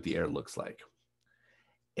can see what the error looks like.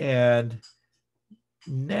 And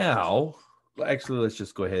now, actually, let's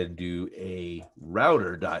just go ahead and do a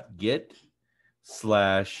router.get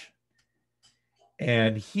slash,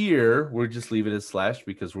 and here we'll just leave it as slash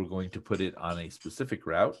because we're going to put it on a specific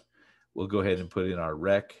route. We'll go ahead and put in our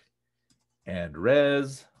rec and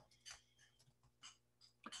res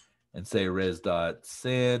and say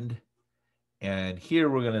res.send. And here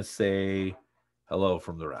we're going to say hello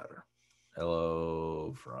from the router.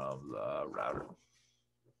 Hello from the router.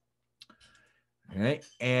 All right.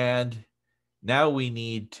 And now we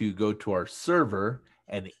need to go to our server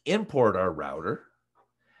and import our router.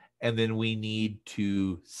 And then we need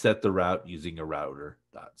to set the route using a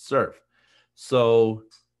router.serve. So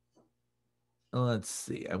let's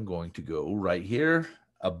see. I'm going to go right here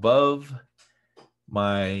above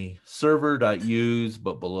my server.use,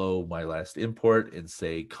 but below my last import, and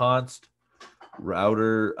say const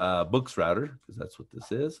router, books router, because that's what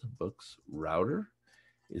this is. Books router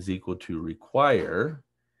is equal to require.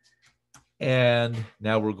 And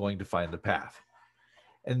now we're going to find the path.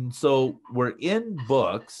 And so we're in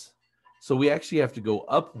books. So we actually have to go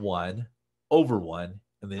up 1, over 1,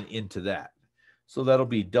 and then into that. So that'll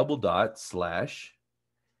be double dot slash.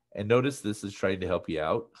 And notice this is trying to help you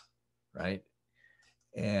out, right?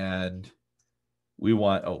 And we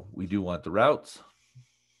want, we do want the routes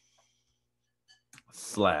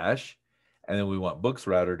slash, and then we want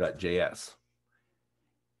booksrouter.js.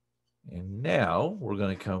 And now we're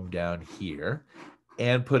going to come down here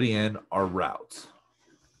and put in our routes.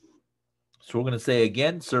 So we're going to say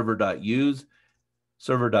again, server.use.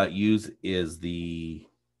 Server.use is the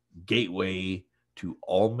gateway to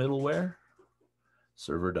all middleware,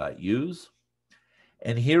 server.use.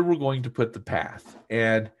 And here we're going to put the path.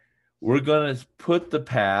 And we're going to put the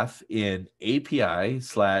path in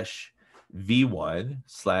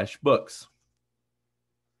API/v1/books.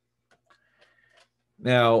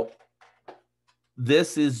 Now,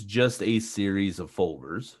 this is just a series of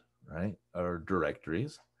folders, right, or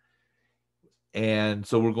directories. And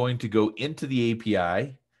so we're going to go into the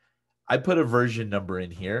API. I put a version number in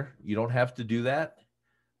here. You don't have to do that.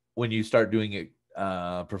 When you start doing it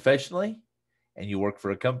professionally and you work for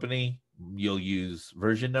a company, you'll use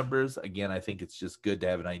version numbers. Again, I think it's just good to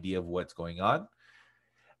have an idea of what's going on.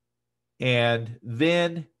 And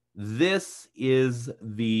then this is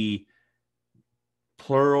the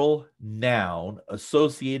plural noun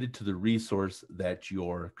associated to the resource that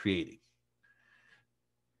you're creating.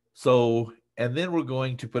 So, and then we're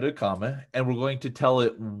going to put a comma and we're going to tell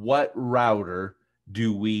it what router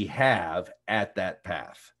do we have at that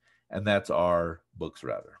path. And that's our books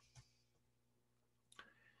router.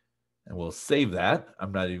 And we'll save that.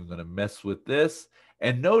 I'm not even going to mess with this.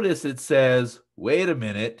 And notice it says, wait a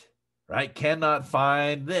minute, right? Cannot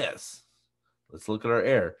find this. Let's look at our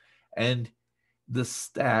error. And the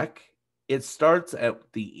stack, it starts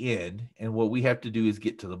at the end. And what we have to do is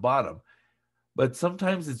get to the bottom. But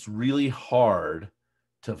sometimes it's really hard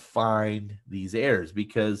to find these errors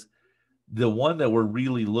because the one that we're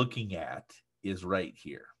really looking at is right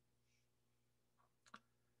here.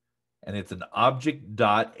 And it's an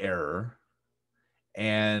object.error,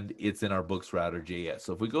 and it's in our books router.js.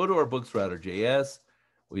 So if we go to our books router.js,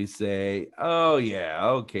 we say, oh yeah,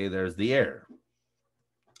 okay, there's the error.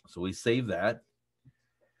 So we save that,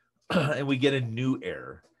 and we get a new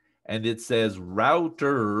error. And it says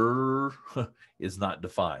router is not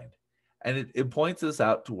defined. And it points us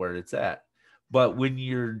out to where it's at. But when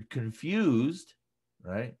you're confused,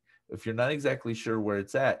 right, if you're not exactly sure where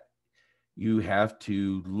it's at, you have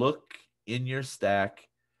to look in your stack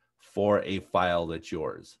for a file that's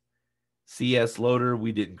yours. CS loader,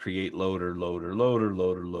 we didn't create loader,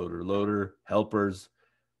 helpers,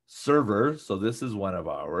 server. So this is one of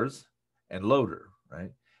ours, and loader,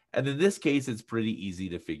 right? And in this case, it's pretty easy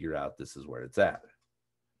to figure out this is where it's at.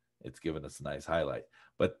 It's given us a nice highlight.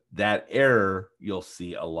 But that error, you'll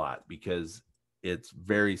see a lot because it's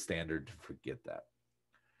very standard to forget that.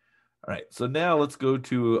 All right, so now let's go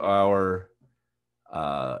to our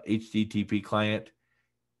HTTP client.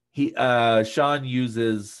 Sean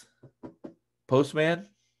uses Postman.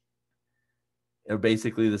 They're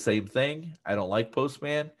basically the same thing. I don't like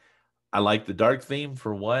Postman. I like the dark theme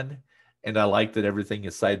for one, and I like that everything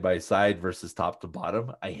is side by side versus top to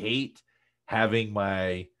bottom. I hate having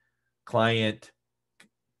my client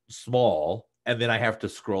small and then I have to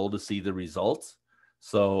scroll to see the results.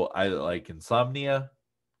 So I like Insomnia,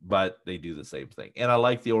 but they do the same thing. And I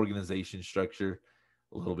like the organization structure,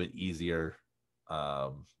 a little bit easier.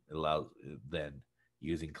 It allows than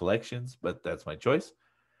using collections, but that's my choice.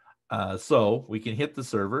 So we can hit the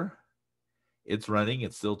server. It's running.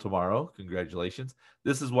 It's still tomorrow. Congratulations.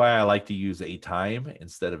 This is why I like to use a time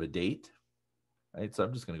instead of a date. Right? So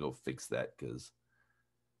I'm just going to go fix that because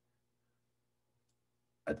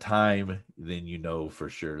a time, then you know for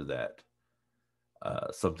sure that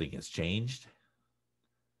something has changed.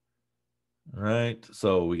 All right.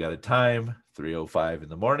 So we got a time, 3:05 in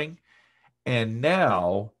the morning. And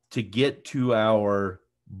now to get to our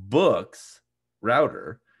books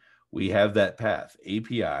router, we have that path,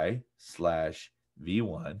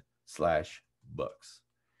 API/v1/books.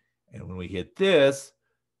 And when we hit this,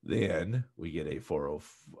 then we get a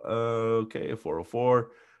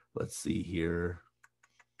 404. Let's see here.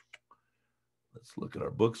 Let's look at our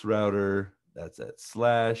books router. That's at /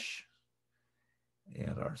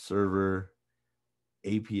 and our server,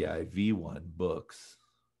 API v1 books.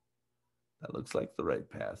 That looks like the right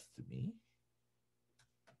path to me.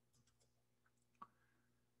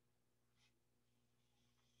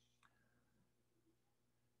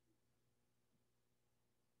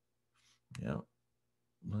 Yeah.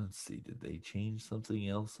 Let's see. Did they change something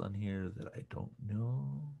else on here that I don't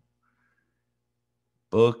know?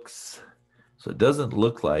 Books. So it doesn't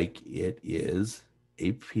look like it is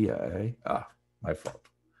API. My fault.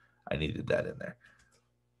 I needed that in there.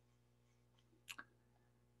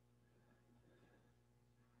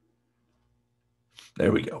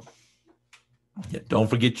 There we go. Yeah, don't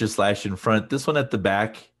forget your / in front. This one at the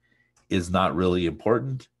back is not really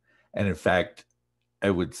important. And in fact, I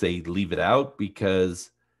would say leave it out because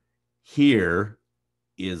here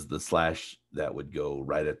is the / that would go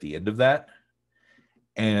right at the end of that.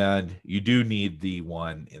 And you do need the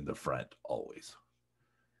one in the front always.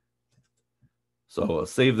 So I'll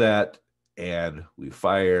save that. and we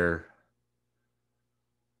fire.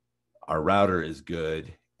 Our router is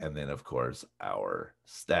good. And then, of course, our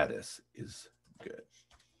status is good.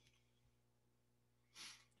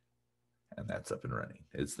 And that's up and running.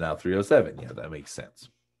 It's now 3:07. Yeah, that makes sense.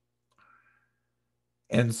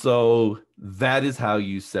 And so that is how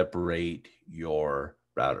you separate your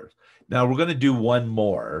routers. Now we're going to do one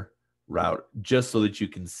more route just so that you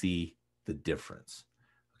can see the difference.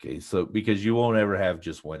 Okay, so because you won't ever have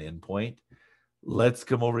just one endpoint, let's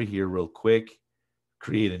come over here real quick,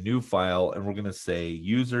 create a new file, and we're going to say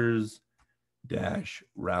users-router.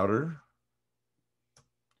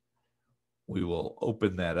 We will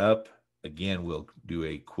open that up. Again, we'll do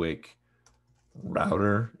a quick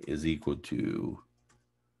router is equal to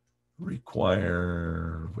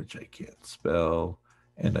require, which I can't spell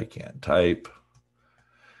and I can't type.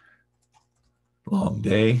 Long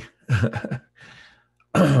day.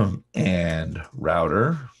 And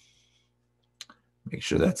router. Make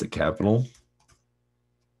sure that's a capital.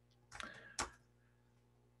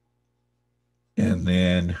 And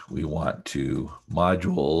then we want to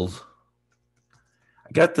modules.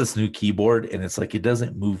 I got this new keyboard and it's like it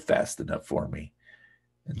doesn't move fast enough for me.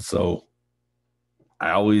 And so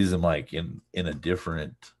I always am like in a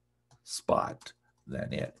different spot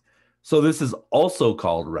than it. So this is also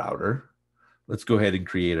called router. Let's go ahead and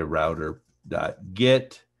create a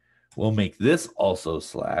router.get. We'll make this also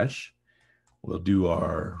slash. We'll do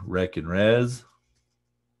our rec and res.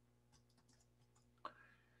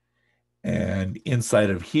 And inside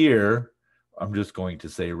of here, I'm just going to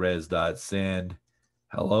say res.send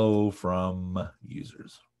hello from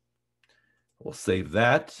users. We'll save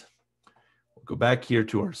that. We'll go back here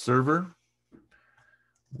to our server.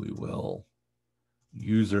 We will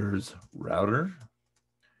users router,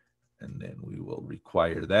 and then we will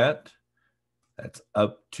require that. That's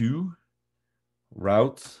up to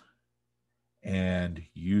routes and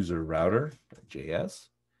user router.js.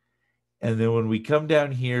 And then when we come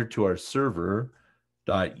down here to our server.use,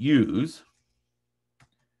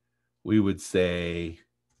 we would say,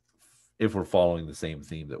 if we're following the same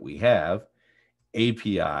theme that we have,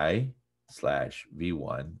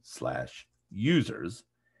 API/v1/users,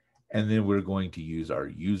 and then we're going to use our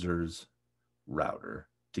users router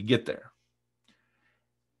to get there.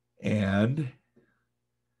 And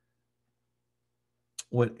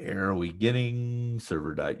what error are we getting?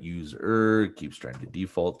 Server.user keeps trying to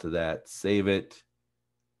default to that. Save it.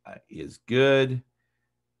 Is good.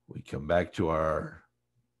 We come back to our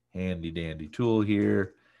handy dandy tool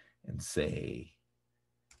here and say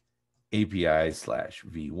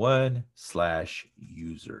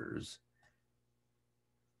API/v1/users.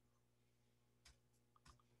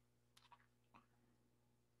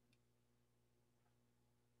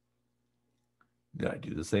 Did I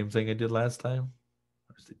do the same thing I did last time?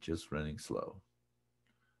 Or is it just running slow?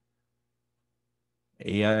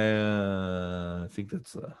 I think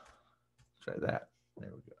that's try that.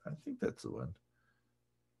 There we go. I think that's the one.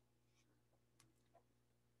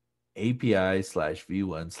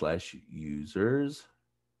 API/v1/users.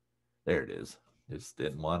 There it is. Just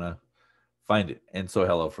didn't want to find it. And so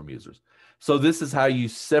hello from users. So this is how you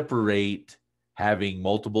separate having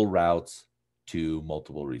multiple routes to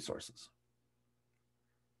multiple resources.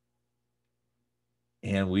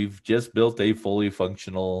 And we've just built a fully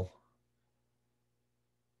functional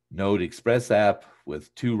Node Express app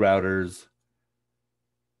with 2 routers,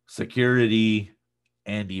 security,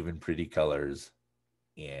 and even pretty colors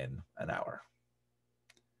in an hour.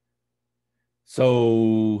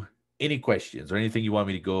 So any questions or anything you want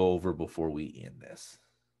me to go over before we end this?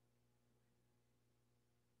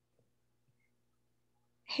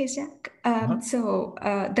 Hey, Zach. So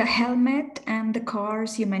the helmet and the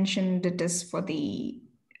cars, you mentioned it is for the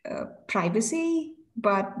privacy,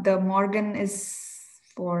 but the Morgan is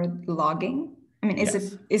for logging. I mean,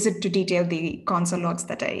 is it to detail the console logs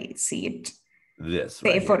that I see it? This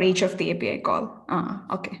right for each of the API call.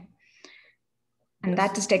 Okay. And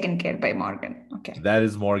that is taken care by Morgan. Okay. That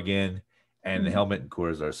is Morgan, and the helmet and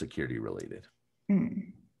cores are security related.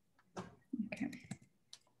 Okay.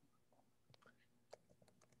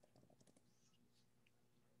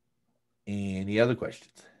 Any other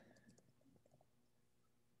questions?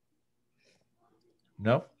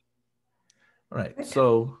 No? All right. Good.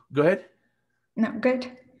 So go ahead. No, good.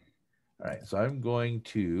 All right. So I'm going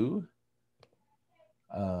to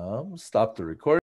stop the recording.